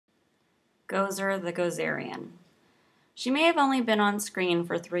Gozer the Gozerian. She may have only been on screen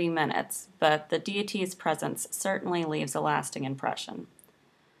for 3 minutes, but the deity's presence certainly leaves a lasting impression.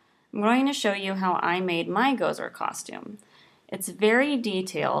 I'm going to show you how I made my Gozer costume. It's very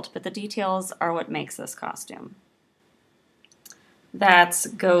detailed, but the details are what makes this costume. That's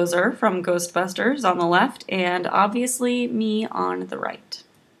Gozer from Ghostbusters on the left, and obviously me on the right.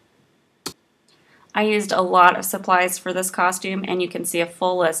 I used a lot of supplies for this costume, and you can see a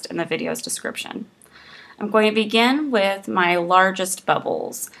full list in the video's description. I'm going to begin with my largest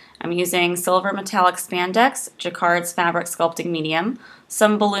bubbles. I'm using silver metallic spandex, Jacquard's fabric sculpting medium,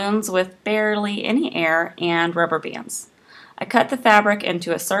 some balloons with barely any air, and rubber bands. I cut the fabric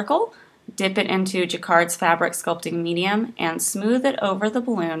into a circle, dip it into Jacquard's fabric sculpting medium, and smooth it over the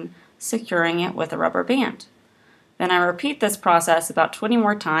balloon, securing it with a rubber band. Then I repeat this process about 20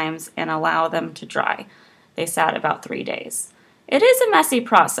 more times and allow them to dry. They sat about 3 days. It is a messy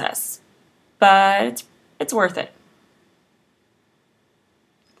process, but it's worth it.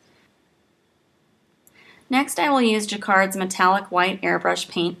 Next, I will use Jacquard's metallic white airbrush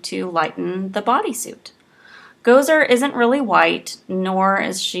paint to lighten the bodysuit. Gozer isn't really white, nor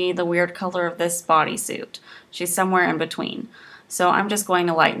is she the weird color of this bodysuit. She's somewhere in between, so I'm just going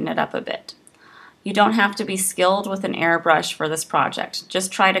to lighten it up a bit. You don't have to be skilled with an airbrush for this project.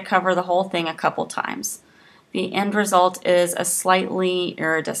 Just try to cover the whole thing a couple times. The end result is a slightly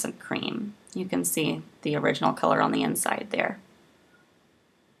iridescent cream. You can see the original color on the inside there.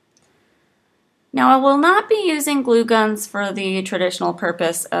 Now, I will not be using glue guns for the traditional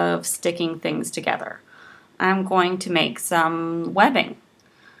purpose of sticking things together. I'm going to make some webbing.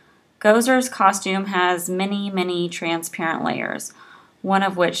 Gozer's costume has many transparent layers, one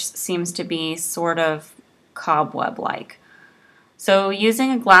of which seems to be sort of cobweb-like. So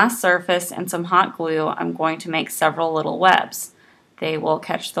using a glass surface and some hot glue, I'm going to make several little webs. They will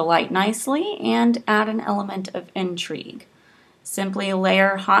catch the light nicely and add an element of intrigue. Simply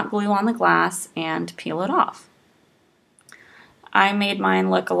layer hot glue on the glass and peel it off. I made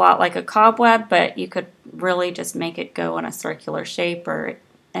mine look a lot like a cobweb, but you could really just make it go in a circular shape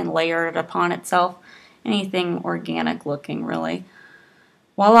and layer it upon itself. Anything organic looking, really.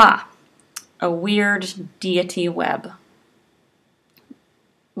 Voila! A weird deity web.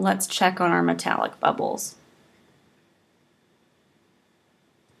 Let's check on our metallic bubbles.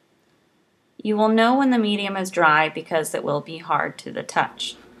 You will know when the medium is dry because it will be hard to the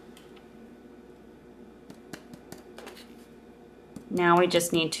touch. Now we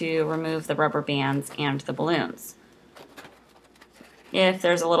just need to remove the rubber bands and the balloons. If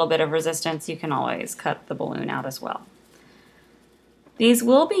there's a little bit of resistance, you can always cut the balloon out as well. These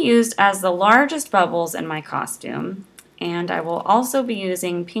will be used as the largest bubbles in my costume, and I will also be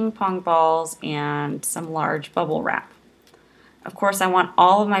using ping pong balls and some large bubble wrap. Of course, I want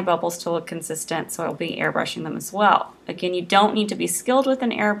all of my bubbles to look consistent, so I'll be airbrushing them as well. Again, you don't need to be skilled with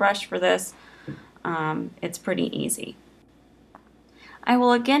an airbrush for this. It's pretty easy. I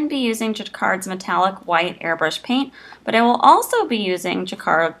will again be using Jacquard's metallic white airbrush paint, but I will also be using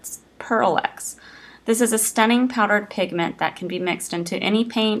Jacquard's Pearl X. This is a stunning powdered pigment that can be mixed into any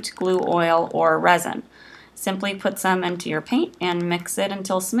paint, glue, oil, or resin. Simply put some into your paint and mix it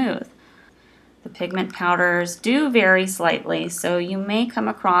until smooth. The pigment powders do vary slightly, so you may come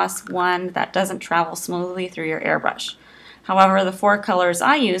across one that doesn't travel smoothly through your airbrush. However, the 4 colors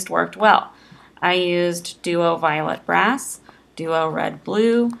I used worked well. I used Duo Violet Brass, Duo Red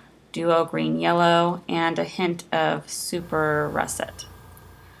Blue, Duo Green Yellow, and a hint of Super Russet.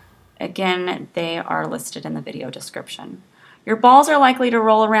 Again, they are listed in the video description. Your balls are likely to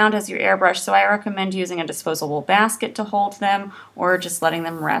roll around as you airbrush, so I recommend using a disposable basket to hold them or just letting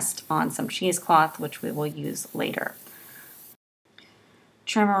them rest on some cheesecloth, which we will use later.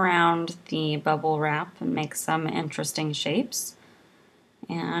 Trim around the bubble wrap and make some interesting shapes.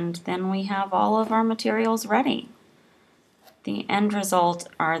 And then we have all of our materials ready. The end result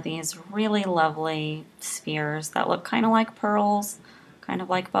are these really lovely spheres that look kind of like pearls, kind of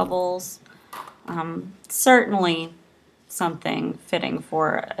like bubbles. Certainly something fitting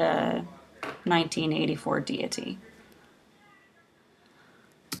for a 1984 deity.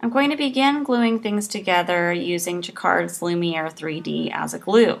 I'm going to begin gluing things together using Jacquard's Lumiere 3D as a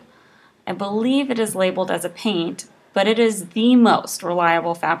glue. I believe it is labeled as a paint, but it is the most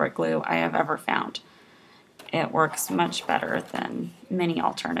reliable fabric glue I have ever found. It works much better than many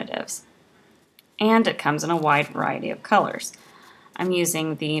alternatives. And it comes in a wide variety of colors. I'm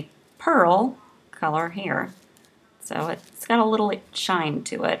using the pearl color here, so it's got a little shine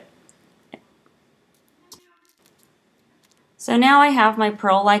to it. So now I have my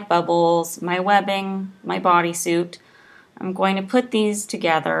pearl-like bubbles, my webbing, my bodysuit. I'm going to put these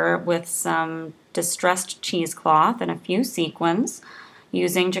together with some distressed cheesecloth and a few sequins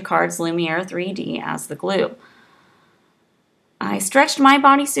using Jacquard's Lumiere 3D as the glue. I stretched my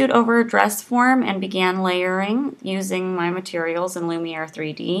bodysuit over a dress form and began layering using my materials in Lumiere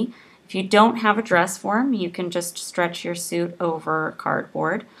 3D. If you don't have a dress form, you can just stretch your suit over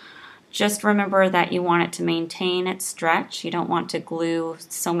cardboard. Just remember that you want it to maintain its stretch. You don't want to glue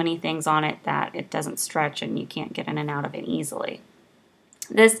so many things on it that it doesn't stretch and you can't get in and out of it easily.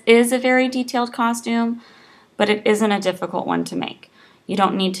 This is a very detailed costume, but it isn't a difficult one to make. You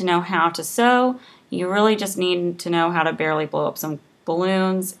don't need to know how to sew. You really just need to know how to barely blow up some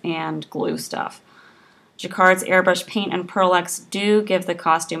balloons and glue stuff. Jacquard's airbrush paint and Pearl-Ex do give the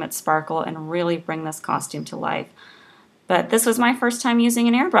costume its sparkle and really bring this costume to life. But this was my first time using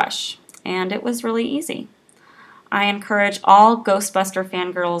an airbrush, and it was really easy. I encourage all Ghostbuster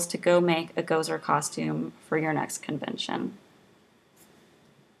fangirls to go make a Gozer costume for your next convention.